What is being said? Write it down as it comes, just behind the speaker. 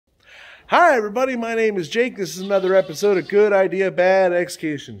Hi, everybody. My name is Jake. This is another episode of Good Idea, Bad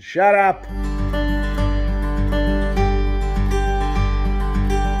Execution. Shut up.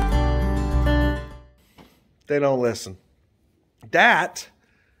 They don't listen. That,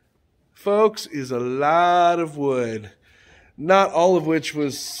 folks, is a lot of wood. Not all of which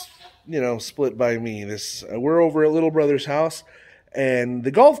was, split by me. We're over at Little Brother's house, and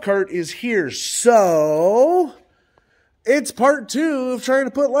the golf cart is here. So it's part 2 of trying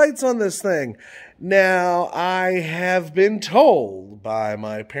to put lights on this thing. Now, I have been told by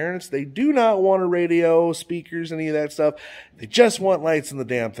my parents they do not want a radio, speakers, any of that stuff. They just want lights in the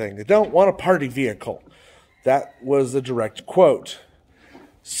damn thing. They don't want a party vehicle. That was the direct quote.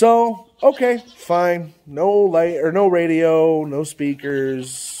 So, okay, fine. No light or no radio, no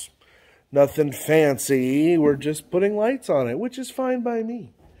speakers, nothing fancy. We're just putting lights on it, which is fine by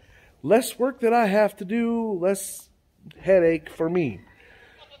me. Less work that I have to do, less headache for me.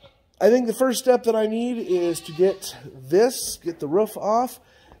 I think the first step that I need is to get the roof off,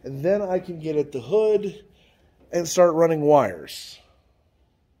 and then I can get at the hood and start running wires.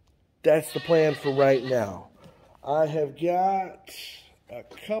 That's the plan for right now. I have got a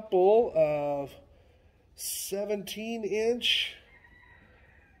couple of 17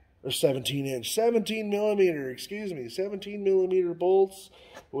 millimeter bolts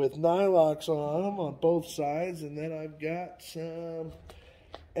with nylocks on them on both sides, and then I've got some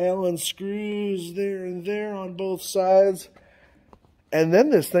Allen screws there and there on both sides, and then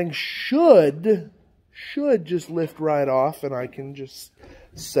this thing should just lift right off, and I can just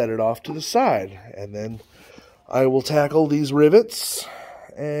set it off to the side, and then I will tackle these rivets,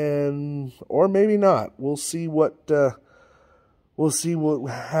 or maybe not. We'll see what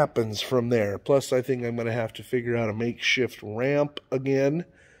happens from there. Plus, I think I'm going to have to figure out a makeshift ramp again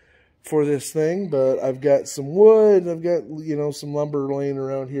for this thing. But I've got some wood. I've got, some lumber laying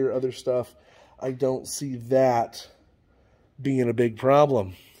around here, other stuff. I don't see that being a big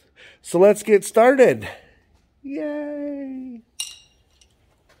problem. So let's get started. Yay!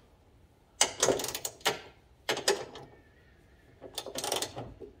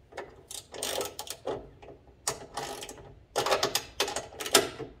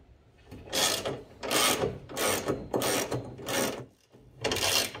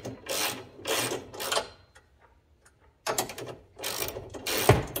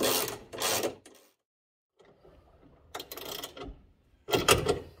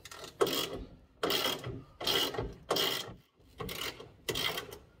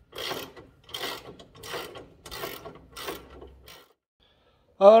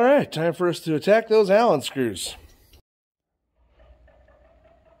 All right, time for us to attack those Allen screws.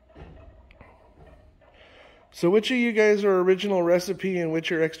 So which of you guys are original recipe and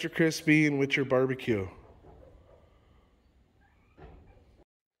which are extra crispy and which are barbecue?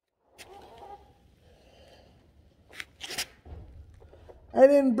 I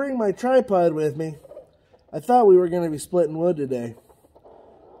didn't bring my tripod with me. I thought we were going to be splitting wood today.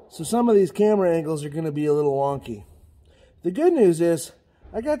 So some of these camera angles are going to be a little wonky. The good news is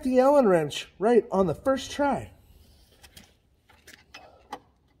I got the Allen wrench right on the first try.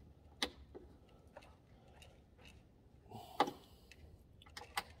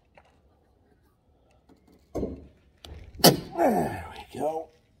 There we go.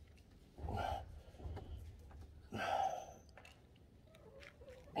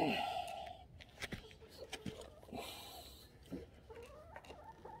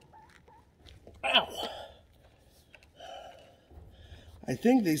 Ow! I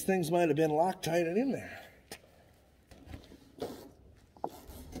think these things might have been Loctited in there.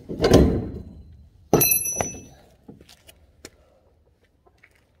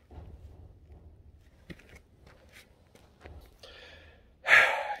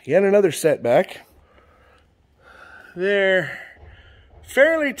 Yet another setback. They're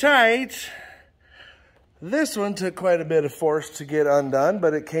fairly tight. This one took quite a bit of force to get undone,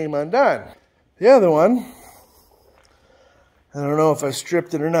 but it came undone. The other one, I don't know if I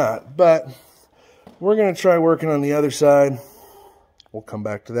stripped it or not, but we're going to try working on the other side. We'll come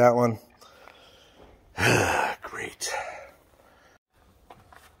back to that one. Great.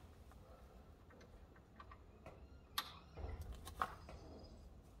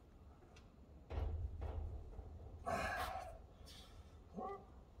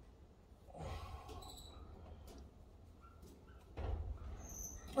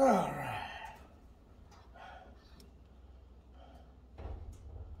 All right.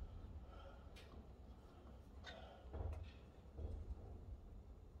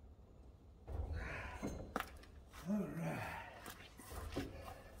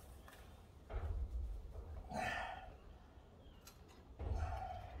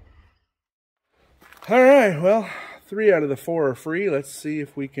 All right, well, 3 out of the 4 are free. Let's see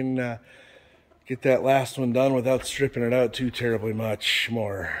if we can get that last one done without stripping it out too terribly much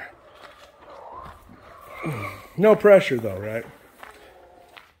more. No pressure though, right?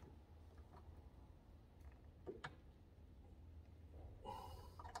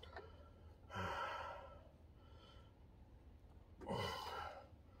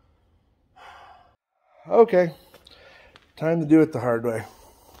 Okay, time to do it the hard way.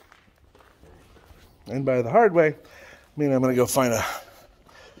 And by the hard way, I mean I'm going to go find a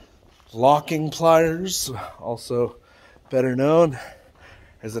locking pliers, also better known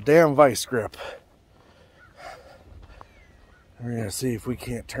as a damn vice grip. We're going to see if we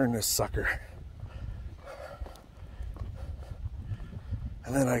can't turn this sucker.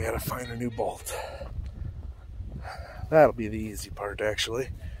 And then I got to find a new bolt. That'll be the easy part, actually.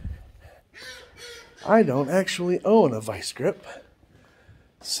 I don't actually own a vice grip,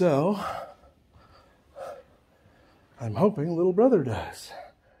 so I'm hoping little brother does.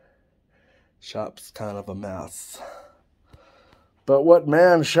 Shop's kind of a mess. But what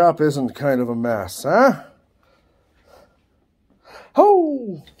man's shop isn't kind of a mess, huh?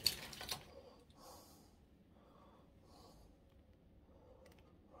 Ho!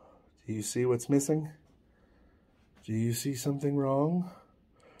 Do you see what's missing? Do you see something wrong?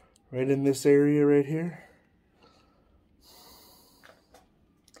 Right in this area right here?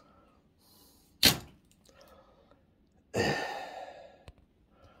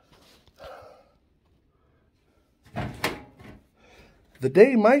 The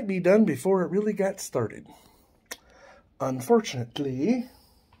day might be done before it really got started. Unfortunately,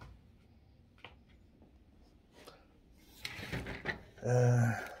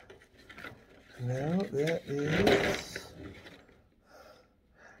 no, that is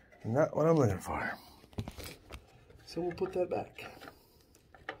not what I'm looking for. So we'll put that back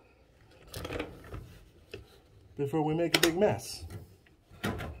before we make a big mess.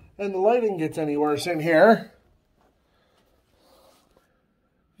 And the lighting gets any worse in here.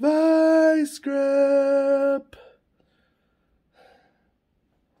 Vice grip.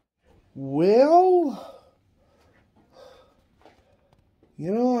 Well, you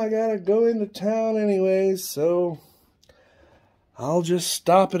know, I gotta go into town anyways, so I'll just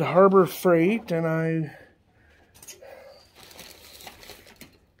stop at Harbor Freight and I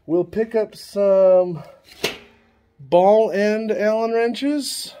will pick up some ball end Allen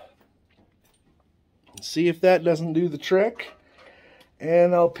wrenches. See if that doesn't do the trick.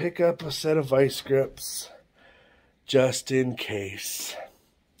 And I'll pick up a set of vice grips just in case.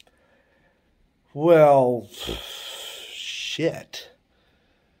 Well, shit.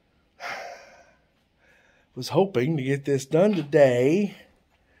 Was hoping to get this done today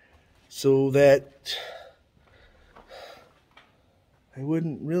so that I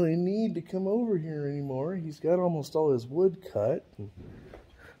wouldn't really need to come over here anymore. He's got almost all his wood cut.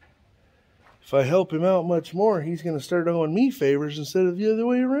 If I help him out much more, he's going to start owing me favors instead of the other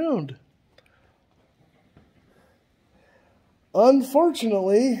way around.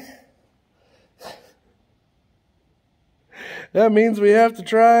 Unfortunately, that means we have to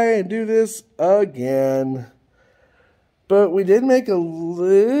try and do this again. But we did make a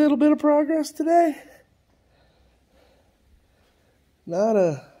little bit of progress today. Not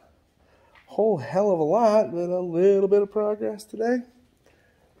a whole hell of a lot, but a little bit of progress today.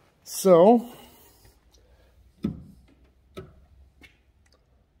 So,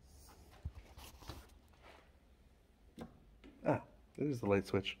 there's the light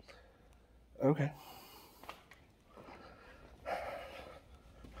switch. Okay.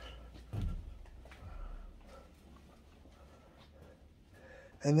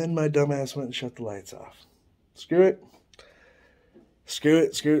 And then my dumbass went and shut the lights off. Screw it. Screw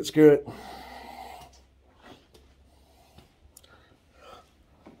it, screw it, screw it.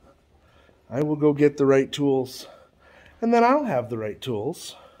 I will go get the right tools, and then I'll have the right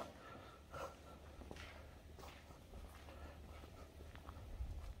tools.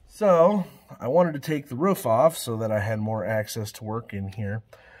 So, I wanted to take the roof off so that I had more access to work in here.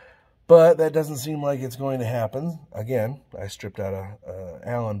 But that doesn't seem like it's going to happen. Again, I stripped out a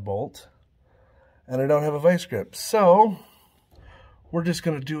Allen bolt, and I don't have a vice grip. So, we're just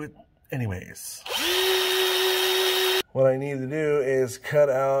going to do it anyways. What I need to do is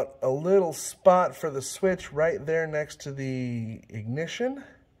cut out a little spot for the switch right there next to the ignition,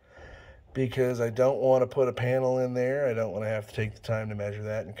 because I don't want to put a panel in there. I don't want to have to take the time to measure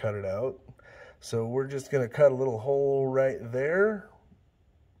that and cut it out. So we're just going to cut a little hole right there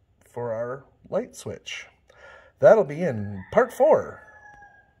for our light switch. That'll be in part 4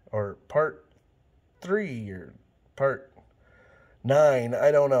 or part 3 or part 9.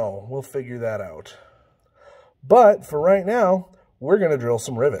 I don't know. We'll figure that out. But for right now, we're going to drill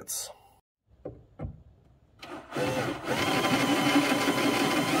some rivets.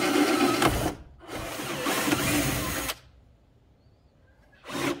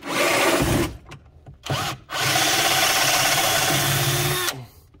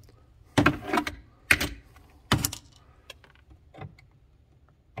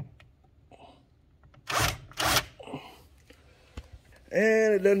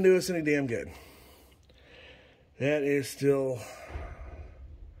 And it doesn't do us any damn good. That is still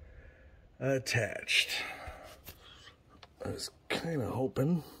attached. I was kind of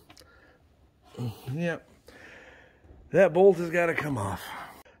hoping. Yep. That bolt has got to come off.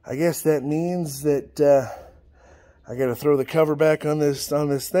 I guess that means that I got to throw the cover back on this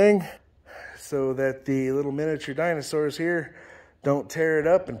thing so that the little miniature dinosaurs here don't tear it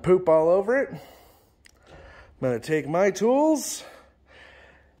up and poop all over it. I'm going to take my tools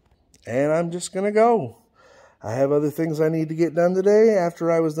and I'm just going to go. I have other things I need to get done today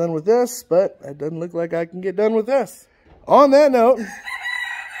after I was done with this, but it doesn't look like I can get done with this. On that note,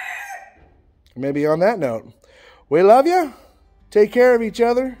 maybe on that note, we love you, take care of each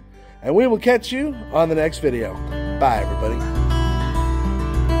other, and we will catch you on the next video. Bye, everybody.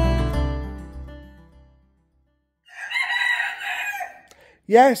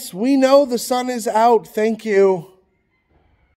 Yes, we know the sun is out. Thank you.